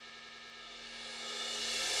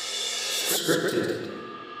Scripted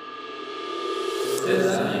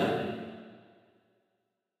Design.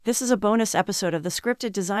 This is a bonus episode of the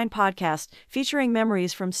Scripted Design Podcast featuring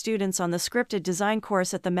memories from students on the Scripted Design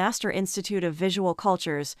course at the Master Institute of Visual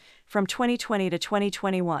Cultures from 2020 to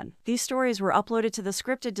 2021. These stories were uploaded to the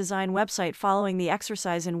Scripted Design website following the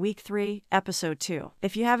exercise in Week 3, Episode 2.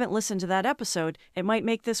 If you haven't listened to that episode, it might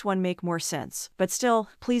make this one make more sense. But still,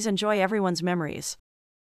 please enjoy everyone's memories.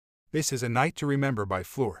 This is A Night to Remember by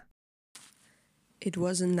Floor. It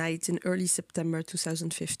was a night in early September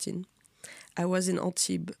 2015. I was in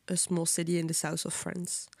Antibes, a small city in the south of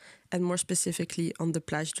France, and more specifically on the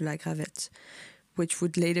Plage de la Gravette, which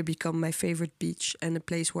would later become my favorite beach and a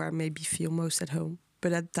place where I maybe feel most at home.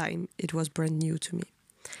 But at the time, it was brand new to me.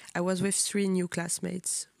 I was with 3 new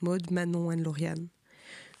classmates, Maud, Manon and Lauriane.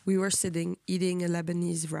 We were sitting, eating a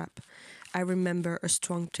Lebanese wrap. I remember a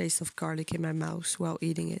strong taste of garlic in my mouth while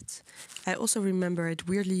eating it. I also remember it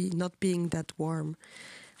weirdly not being that warm,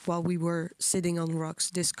 while we were sitting on rocks,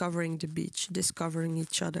 discovering the beach, discovering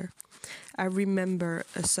each other. I remember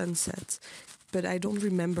a sunset, but I don't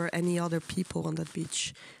remember any other people on that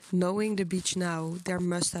beach. Knowing the beach now, there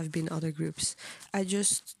must have been other groups. I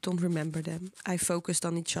just don't remember them. I focused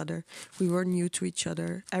on each other. We were new to each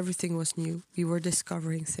other. Everything was new. We were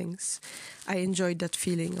discovering things. I enjoyed that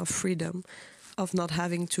feeling of freedom, of not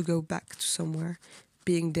having to go back to somewhere,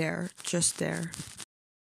 being there, just there.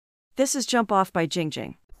 This is Jump Off by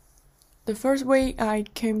Jingjing. The first week I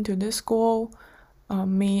came to this school,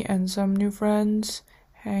 me and some new friends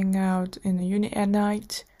hang out in the unit at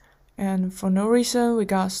night, and for no reason we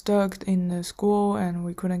got stuck in the school and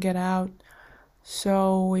we couldn't get out.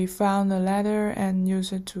 So we found a ladder and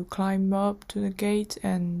used it to climb up to the gate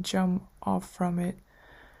and jump off from it.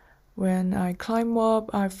 When I climbed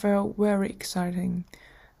up, I felt very exciting.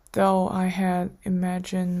 Though I had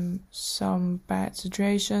imagined some bad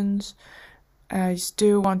situations, I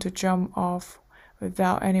still want to jump off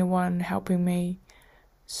without anyone helping me.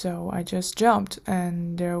 So I just jumped,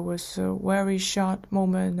 and there was a very short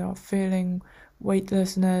moment of feeling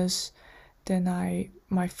weightlessness. Then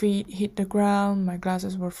my feet hit the ground, my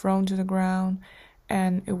glasses were thrown to the ground,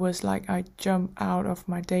 and it was like I jumped out of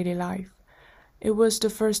my daily life. It was the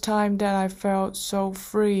first time that I felt so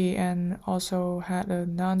free and also had a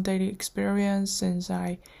non-daily experience since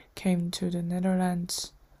I came to the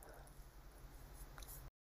Netherlands.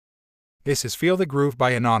 This is Feel the Groove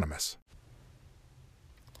by Anonymous.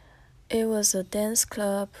 It was a dance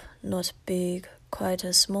club, not big, quite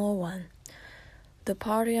a small one. The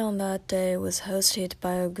party on that day was hosted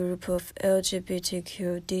by a group of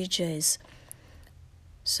LGBTQ DJs.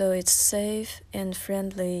 So it's safe and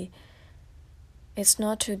friendly. It's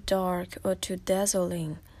not too dark or too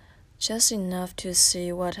dazzling, just enough to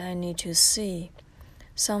see what I need to see.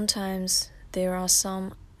 Sometimes there are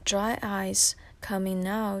some dry eyes coming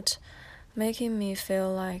out, making me feel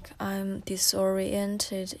like I'm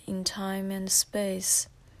disoriented in time and space.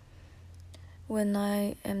 When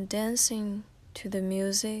I am dancing to the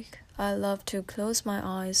music, I love to close my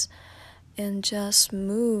eyes and just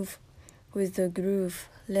move with the groove,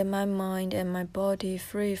 let my mind and my body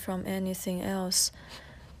free from anything else.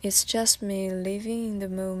 It's just me living in the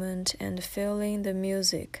moment and feeling the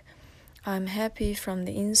music. I'm happy from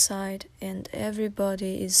the inside, and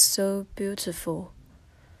everybody is so beautiful.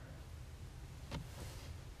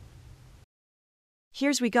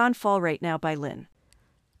 Here's We Gone Fall Right Now by Lynn.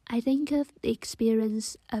 I think of the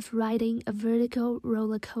experience of riding a vertical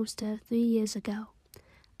roller coaster 3 years ago.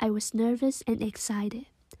 I was nervous and excited.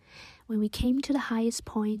 When we came to the highest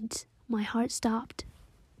point, my heart stopped.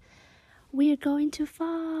 "We're going to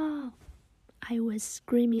fall!" I was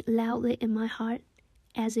screaming loudly in my heart,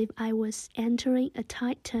 as if I was entering a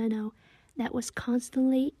tight tunnel that was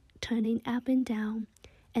constantly turning up and down,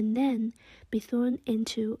 and then be thrown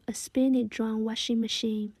into a spinning drum washing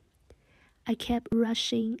machine. I kept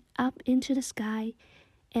rushing up into the sky,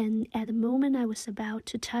 and at the moment I was about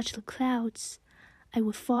to touch the clouds, I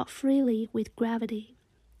would fall freely with gravity.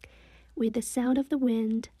 With the sound of the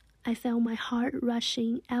wind, I felt my heart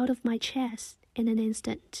rushing out of my chest in an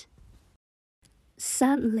instant.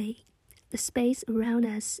 Suddenly, the space around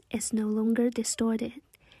us is no longer distorted,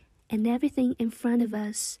 and everything in front of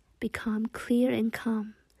us became clear and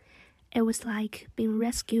calm. It was like being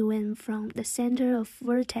rescued from the center of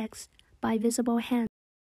vortex by visible hand.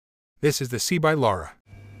 This is The Sea by Laura.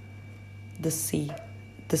 The sea,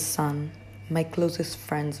 the sun, my closest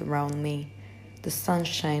friends around me, the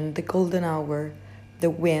sunshine, the golden hour, the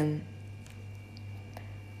wind.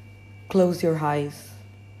 Close your eyes.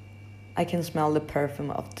 I can smell the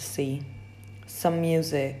perfume of the sea. Some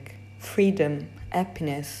music, freedom,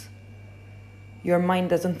 happiness. Your mind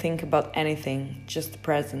doesn't think about anything, just the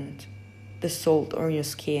present. The salt on your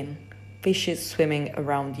skin, fishes swimming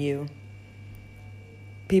around you.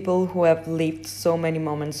 People who have lived so many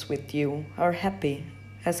moments with you are happy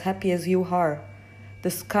as you are. The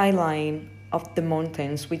skyline of the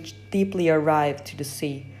mountains which deeply arrive to the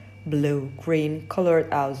sea, blue, green,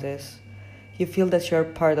 colored houses. You feel that you're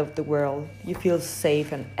part of the world. You feel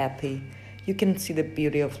safe and happy. You can see the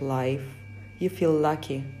beauty of life. You feel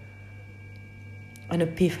lucky. An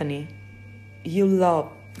epiphany. You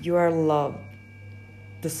are loved.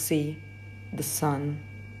 The sea, the sun,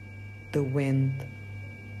 the wind,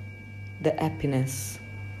 the happiness.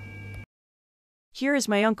 Here is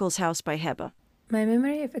My Uncle's House by Heba. My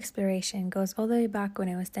memory of exploration goes all the way back when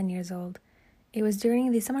I was 10 years old. It was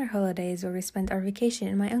during the summer holidays where we spent our vacation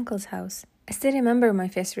in my uncle's house. I still remember my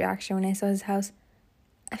first reaction when I saw his house.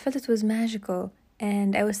 I felt it was magical,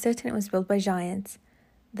 and I was certain it was built by giants.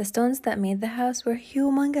 The stones that made the house were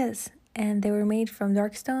humongous, and they were made from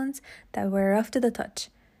dark stones that were rough to the touch.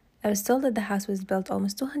 I was told that the house was built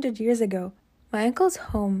almost 200 years ago. My uncle's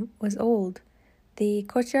home was old. The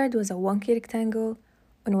courtyard was a wonky rectangle.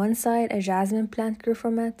 On one side, a jasmine plant grew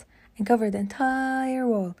from it and covered the entire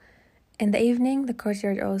wall. In the evening, the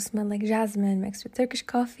courtyard always smelled like jasmine mixed with Turkish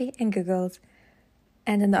coffee and giggles.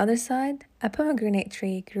 And on the other side, a pomegranate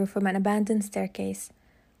tree grew from an abandoned staircase.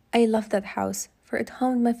 I loved that house, for it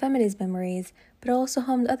homed my family's memories, but also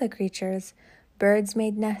homed other creatures. Birds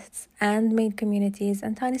made nests, and made communities,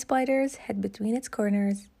 and tiny spiders hid between its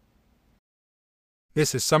corners.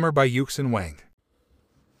 This is Summer by Yuxin Wang.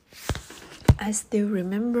 I still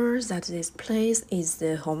remember that this place is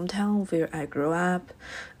the hometown where I grew up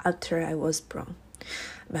after I was born.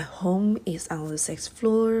 My home is on the 6th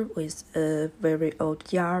floor with a very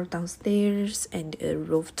old yard downstairs and a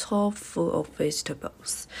rooftop full of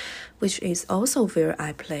vegetables, which is also where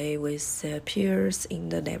I play with the peers in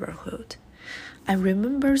the neighborhood. I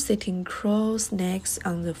remember sitting cross-legged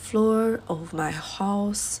on the floor of my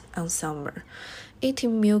house on summer,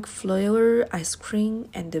 eating milk-flavored ice cream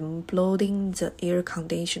and blowing the air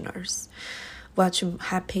conditioners, watching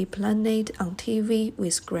Happy Planet on TV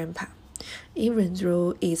with Grandpa, even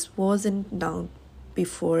though it wasn't long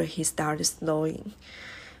before he started snowing.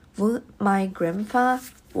 When my grandpa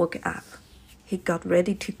woke up, he got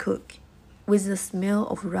ready to cook. With the smell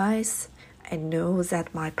of rice, I know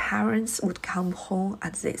that my parents would come home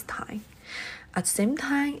at this time. At the same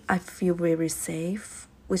time, I feel very safe,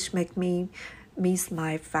 which makes me miss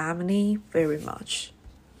my family very much.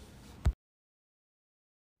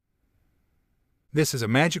 This is A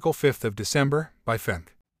Magical 5th of December by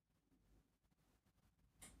Fenk.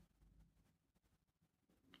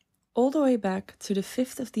 All the way back to the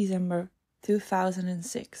 5th of December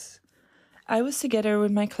 2006. I was together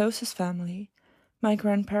with my closest family, my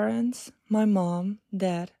grandparents, my mom,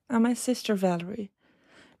 dad, and my sister Valerie.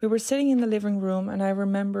 We were sitting in the living room, and I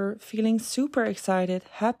remember feeling super excited,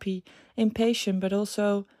 happy, impatient, but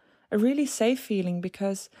also a really safe feeling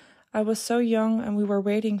because I was so young and we were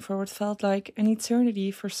waiting for what felt like an eternity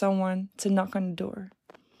for someone to knock on the door.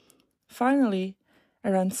 Finally,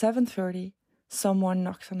 around 7:30, someone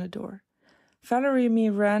knocked on the door. Valerie and me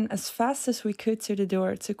ran as fast as we could to the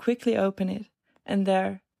door to quickly open it, and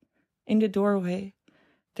there, in the doorway,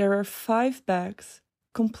 there were 5 bags,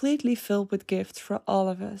 completely filled with gifts for all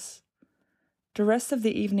of us. The rest of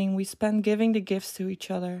the evening we spent giving the gifts to each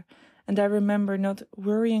other, and I remember not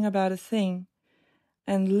worrying about a thing,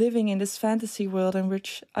 and living in this fantasy world in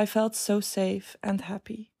which I felt so safe and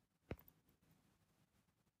happy.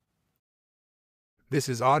 This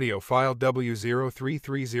is audio file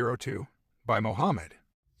W03302 by Mohammed.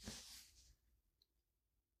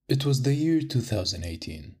 It was the year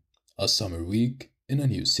 2018, a summer week in a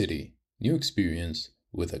new city, new experience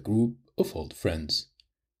with a group of old friends.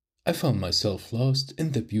 I found myself lost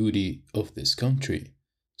in the beauty of this country,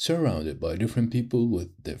 surrounded by different people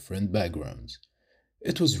with different backgrounds.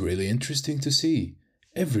 It was really interesting to see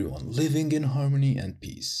everyone living in harmony and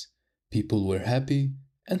peace. People were happy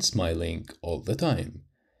and smiling all the time,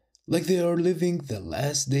 like they are living the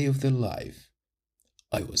last day of their life.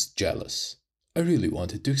 I was jealous. I really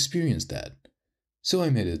wanted to experience that. So I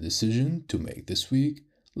made a decision to make this week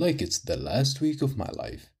like it's the last week of my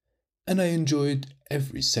life, and I enjoyed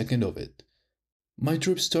every second of it. My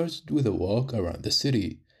trip started with a walk around the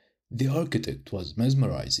city. The architect was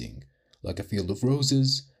mesmerizing, like a field of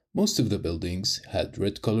roses. Most of the buildings had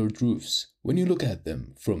red-colored roofs when you look at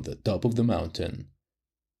them from the top of the mountain.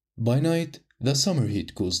 By night, the summer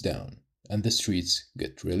heat cools down, and the streets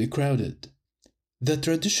get really crowded. The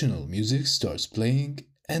traditional music starts playing,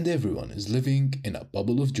 and everyone is living in a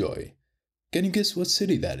bubble of joy. Can you guess what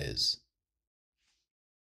city that is?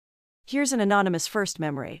 Here's an anonymous first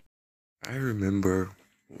memory. I remember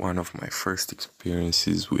one of my first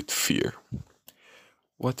experiences with fear.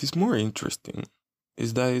 What is more interesting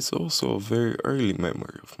is that it's also a very early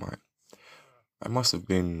memory of mine. I must have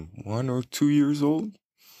been 1 or 2 years old.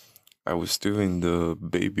 I was still in the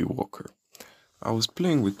baby walker. I was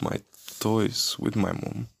playing with my toys with my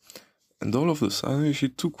mom, and all of a sudden she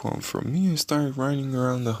took one from me and started running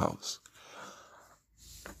around the house.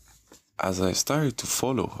 As I started to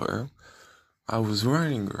follow her, I was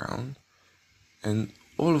running around, and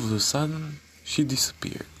all of a sudden she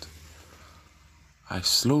disappeared. I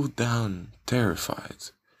slowed down,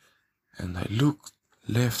 terrified, and I looked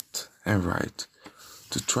left and right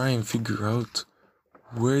to try and figure out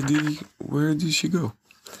where did she go.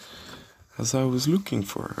 As I was looking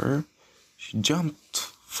for her, she jumped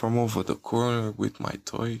from over the corner with my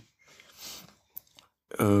toy,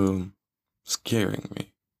 scaring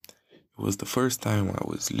me. It was the first time I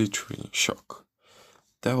was literally in shock.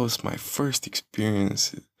 That was my first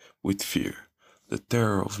experience with fear, the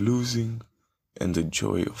terror of losing and the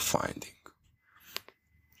joy of finding.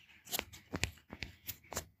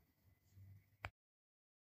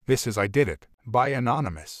 This is I Did It by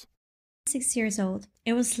Anonymous. 6 years old.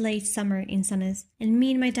 It was late summer in Sandnes, and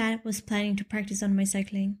me and my dad was planning to practice on my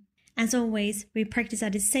cycling. As always, we practiced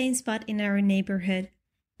at the same spot in our neighborhood,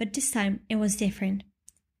 but this time it was different.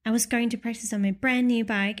 I was going to practice on my brand new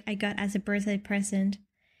bike I got as a birthday present.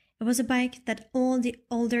 It was a bike that all the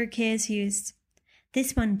older kids used.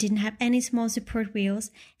 This one didn't have any small support wheels,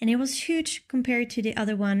 and it was huge compared to the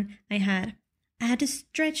other one I had. I had to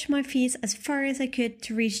stretch my feet as far as I could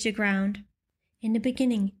to reach the ground. In the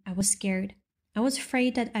beginning, I was scared. I was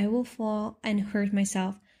afraid that I would fall and hurt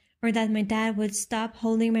myself, or that my dad would stop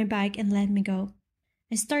holding my bike and let me go.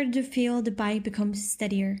 I started to feel the bike become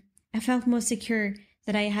steadier. I felt more secure,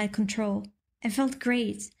 that I had control. I felt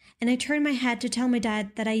great, and I turned my head to tell my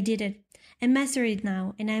dad that I did it. I mastered it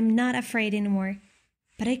now, and I am not afraid anymore.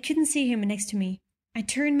 But I couldn't see him next to me. I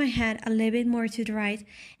turned my head a little bit more to the right,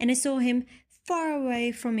 and I saw him far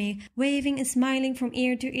away from me, waving and smiling from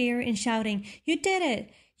ear to ear and shouting, "You did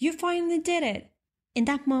it! You finally did it!" In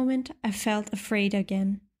that moment, I felt afraid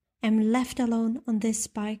again. I'm left alone on this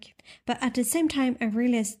bike, but at the same time, I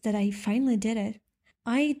realized that I finally did it.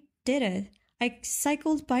 I did it. I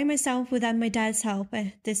cycled by myself without my dad's help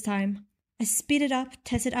this time. I speeded up,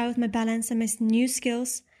 tested out my balance and my new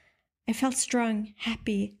skills. I felt strong,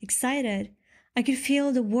 happy, excited. I could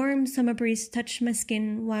feel the warm summer breeze touch my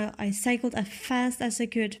skin while I cycled as fast as I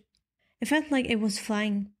could. It felt like I was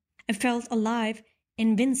flying. I felt alive,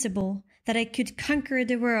 invincible, that I could conquer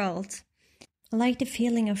the world. I liked the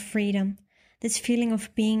feeling of freedom, this feeling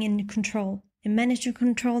of being in control. I managed to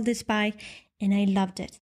control this bike, and I loved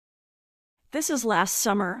it. This is Last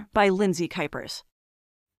Summer by Lindsay Kuipers.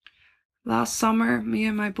 Last summer, me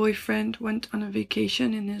and my boyfriend went on a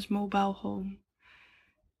vacation in his mobile home.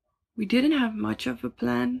 We didn't have much of a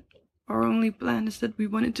plan. Our only plan is that we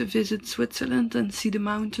wanted to visit Switzerland and see the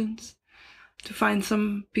mountains, to find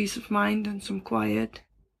some peace of mind and some quiet.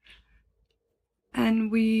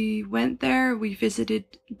 And we went there, we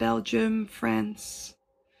visited Belgium, France,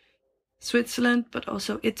 Switzerland, but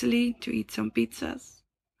also Italy to eat some pizzas.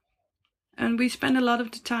 And we spent a lot of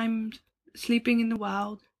the time sleeping in the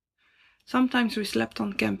wild. Sometimes we slept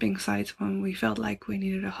on camping sites when we felt like we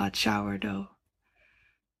needed a hot shower though.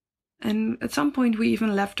 And at some point we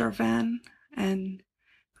even left our van and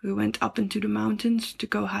we went up into the mountains to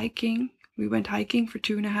go hiking. We went hiking for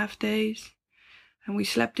 2.5 days and we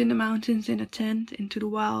slept in the mountains in a tent into the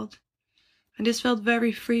wild. And this felt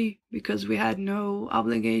very free because we had no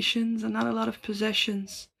obligations and not a lot of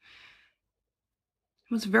possessions.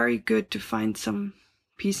 It was very good to find some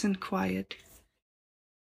peace and quiet.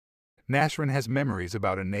 Nasrin has memories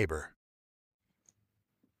about a neighbor.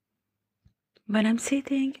 When I'm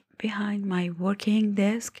sitting behind my working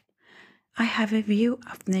desk, I have a view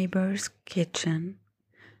of neighbor's kitchen.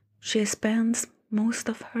 She spends most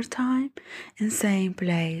of her time in the same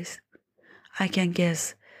place. I can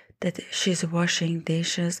guess that she's washing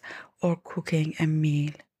dishes or cooking a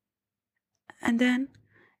meal. And then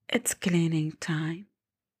it's cleaning time.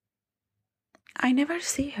 I never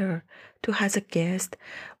see her to as a guest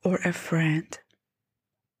or a friend.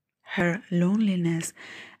 Her loneliness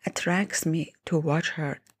attracts me to watch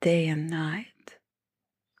her day and night.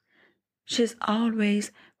 She's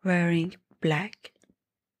always wearing black.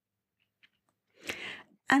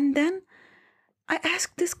 And then I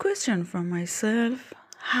ask this question from myself,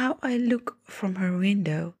 how I look from her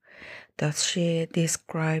window. Does she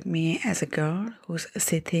describe me as a girl who's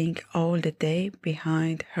sitting all the day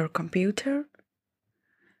behind her computer?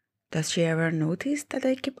 Does she ever notice that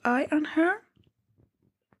I keep eye on her?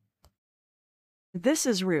 This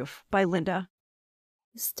is Roof by Linda.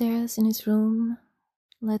 The stairs in his room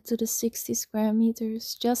led to the 60 square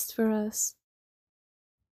meters just for us.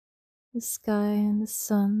 The sky and the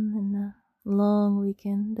sun and the long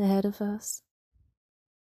weekend ahead of us.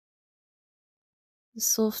 The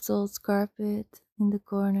soft old carpet in the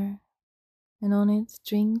corner, and on it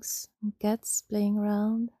drinks and cats playing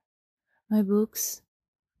around. My books.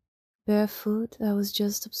 Barefoot, I was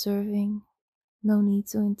just observing. No need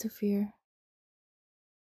to interfere.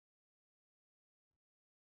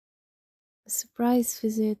 A surprise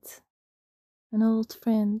visit. An old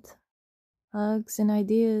friend. Hugs and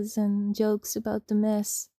ideas and jokes about the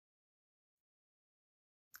mess.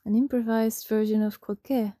 An improvised version of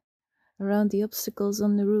croquet around the obstacles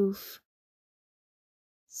on the roof.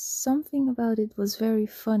 Something about it was very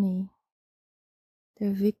funny.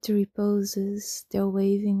 Their victory poses, their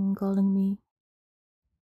waving and calling me.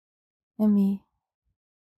 And me,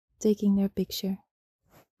 taking their picture.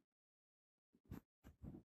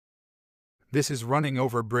 This is Running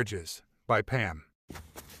Over Bridges by Pam.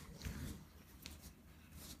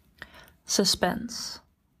 Suspense.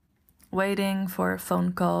 Waiting for a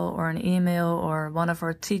phone call or an email or one of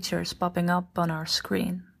our teachers popping up on our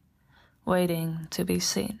screen. Waiting to be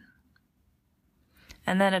seen.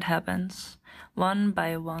 And then it happens, one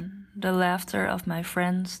by one, the laughter of my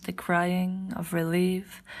friends, the crying of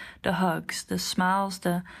relief, the hugs, the smiles,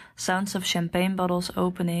 the sounds of champagne bottles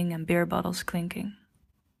opening and beer bottles clinking.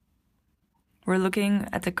 We're looking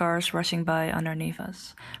at the cars rushing by underneath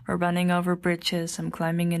us. We're running over bridges and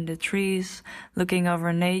climbing in the trees, looking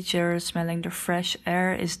over nature, smelling the fresh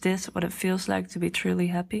air. Is this what it feels like to be truly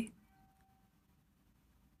happy?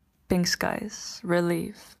 Pink skies,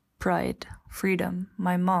 relief, pride, freedom,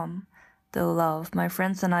 my mom, the love, my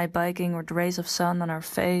friends and I biking with rays of sun on our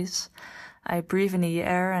face. I breathe in the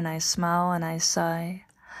air and I smile and I sigh.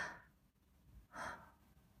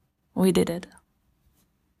 We did it.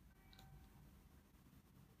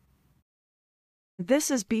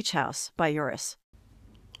 This is Beach House by Joris.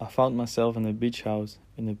 I found myself in a beach house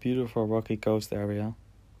in a beautiful rocky coast area.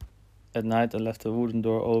 At night I left the wooden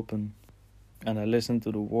door open and I listened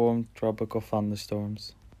to the warm tropical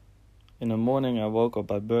thunderstorms. In the morning I woke up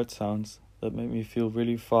by bird sounds that made me feel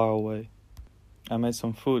really far away. I made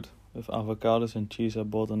some food with avocados and cheese I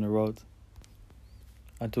bought on the road.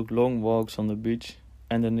 I took long walks on the beach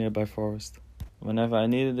and the nearby forest. Whenever I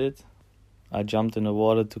needed it, I jumped in the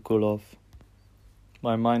water to cool off.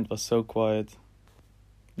 My mind was so quiet.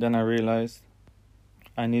 Then I realized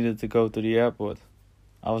I needed to go to the airport.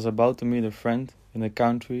 I was about to meet a friend in a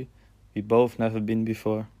country we both never been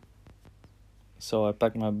before. So I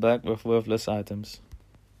packed my bag with worthless items.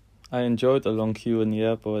 I enjoyed the long queue in the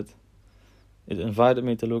airport. It invited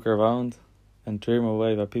me to look around and dream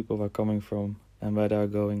away where people were coming from and where they are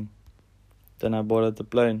going. Then I boarded the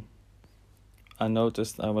plane. I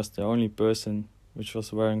noticed I was the only person which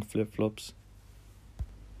was wearing flip-flops.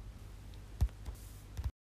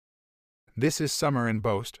 This is Summer in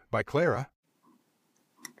Boast by Clara.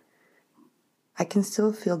 I can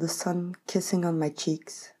still feel the sun kissing on my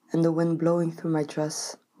cheeks and the wind blowing through my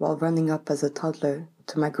dress while running up as a toddler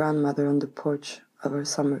to my grandmother on the porch of our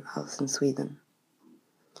summer house in Sweden.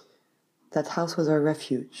 That house was our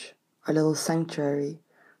refuge, our little sanctuary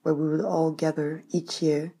where we would all gather each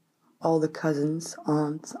year, all the cousins,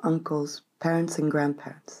 aunts, uncles, parents and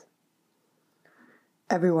grandparents.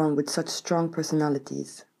 Everyone with such strong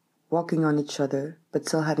personalities, walking on each other, but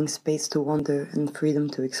still having space to wander and freedom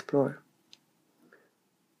to explore.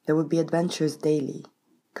 There would be adventures daily,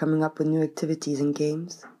 coming up with new activities and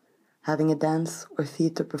games, having a dance or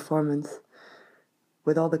theater performance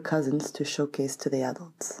with all the cousins to showcase to the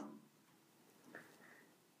adults.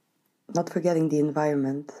 Not forgetting the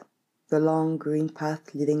environment, the long green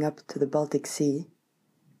path leading up to the Baltic Sea,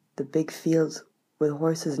 the big fields with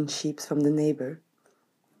horses and sheep from the neighbor,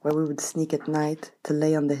 where we would sneak at night to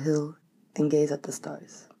lay on the hill and gaze at the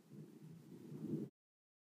stars.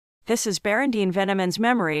 This is Berendine Veneman's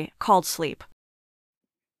memory called Sleep.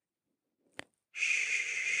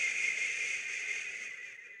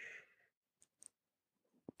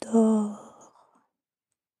 Dors.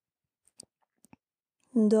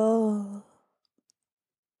 Dors.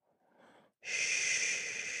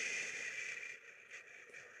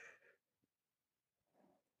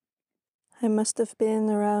 I must have been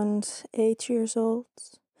around 8 years old,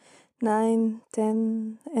 9,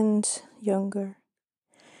 10, and younger.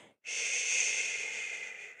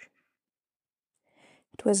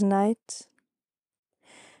 It was night.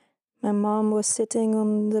 My mom was sitting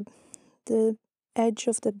on the edge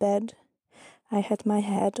of the bed. I had my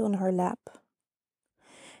head on her lap.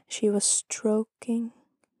 She was stroking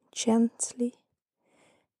gently,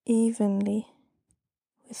 evenly,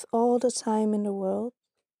 with all the time in the world,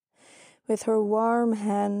 with her warm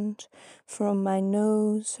hand from my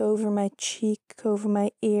nose, over my cheek, over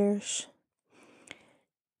my ears.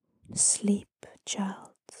 Sleep, child.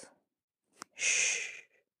 Shh.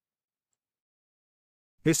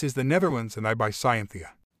 This is The Netherlands and I by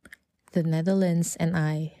Cynthia. The Netherlands and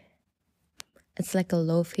I. It's like a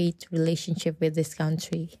love-hate relationship with this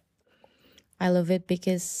country. I love it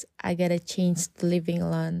because I get a chance to living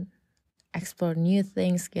alone, explore new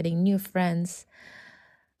things, getting new friends,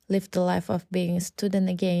 live the life of being a student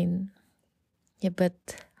again. Yeah,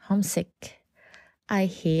 but homesick. I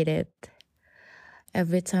hate it.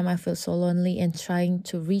 Every time I feel so lonely and trying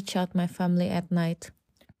to reach out my family at night.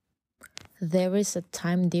 There is a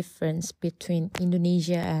time difference between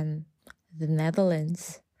Indonesia and the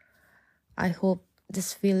Netherlands. I hope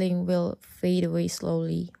this feeling will fade away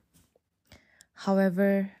slowly.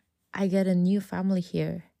 However, I got a new family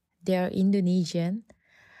here. They are Indonesian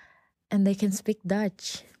and they can speak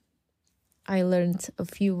Dutch. I learned a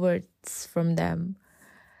few words from them,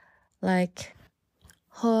 like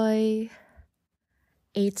hoi,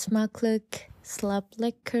 eet smakelijk, slaap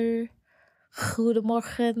lekker,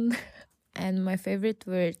 goedemorgen, and my favorite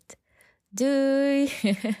word, doei.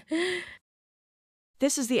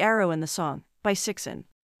 This is The Arrow in the Song by Sixen.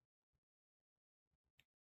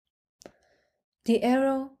 The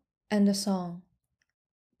Arrow and the Song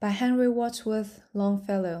by Henry Wadsworth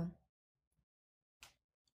Longfellow.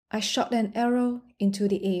 I shot an arrow into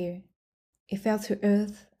the air. It fell to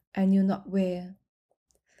earth, I knew not where.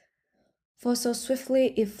 For so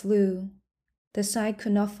swiftly it flew, the sight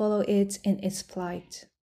could not follow it in its flight.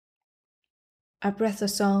 I breathed a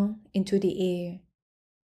song into the air.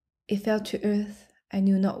 It fell to earth, I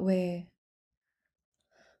knew not where.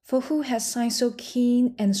 For who has sight so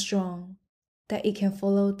keen and strong that it can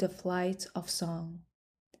follow the flight of song?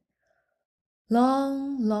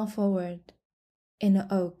 Long, long forward, in an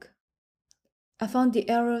oak, I found the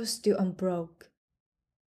arrow still unbroke,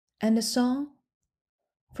 and the song,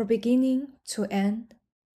 from beginning to end,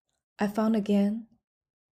 I found again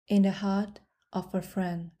in the heart of a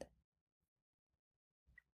friend.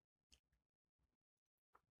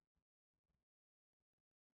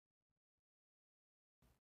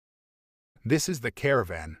 This is The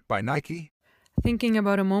Caravan by Nike. Thinking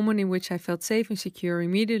about a moment in which I felt safe and secure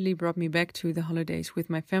immediately brought me back to the holidays with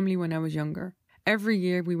my family when I was younger. Every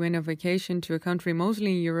year we went on vacation to a country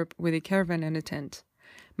mostly in Europe with a caravan and a tent.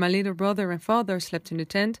 My little brother and father slept in the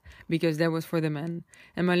tent because that was for the men,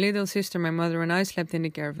 and my little sister, my mother, and I slept in the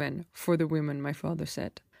caravan for the women, my father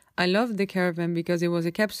said. I loved the caravan because it was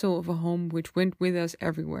a capsule of a home which went with us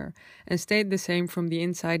everywhere and stayed the same from the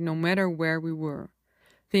inside no matter where we were.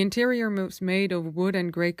 The interior was made of wood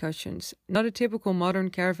and grey cushions, not a typical modern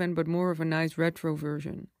caravan but more of a nice retro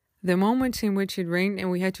version. The moments in which it rained and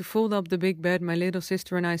we had to fold up the big bed my little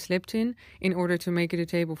sister and I slept in order to make it a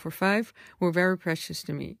table for 5 were very precious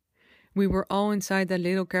to me. We were all inside that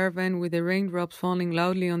little caravan with the raindrops falling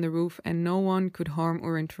loudly on the roof and no one could harm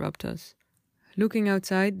or interrupt us. Looking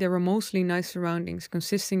outside, there were mostly nice surroundings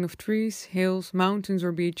consisting of trees, hills, mountains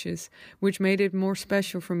or beaches, which made it more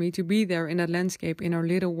special for me to be there in that landscape in our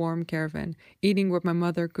little warm caravan, eating what my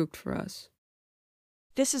mother cooked for us.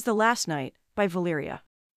 This is The Last Night by Valeria.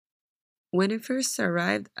 When I first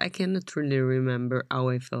arrived, I cannot really remember how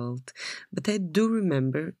I felt, but I do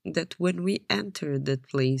remember that when we entered that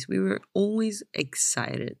place, we were always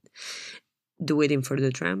excited. Waiting for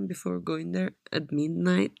the tram before going there at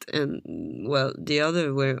midnight, and, well, the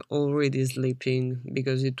other were already sleeping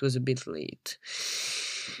because it was a bit late.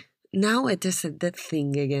 Now I tested that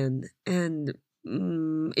thing again, and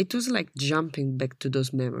it was like jumping back to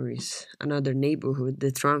those memories. Another neighborhood,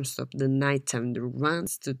 the tram stop, the nighttime, the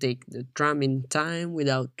runs to take the tram in time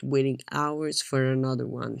without waiting hours for another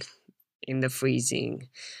one in the freezing.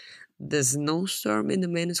 The snowstorm in the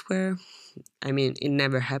main square, I mean, it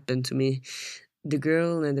never happened to me. The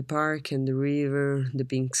girl and the park and the river, the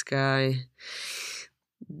pink sky,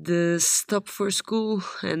 the stop for school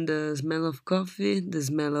and the smell of coffee, the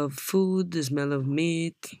smell of food, the smell of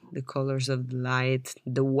meat, the colors of the light,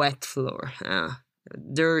 the wet floor,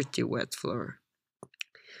 dirty wet floor.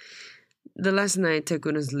 The last night I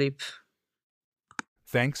couldn't sleep.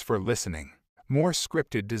 Thanks for listening. More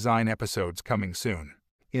scripted design episodes coming soon.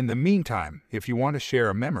 In the meantime, if you want to share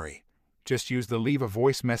a memory, just use the Leave a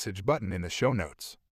Voice Message button in the show notes.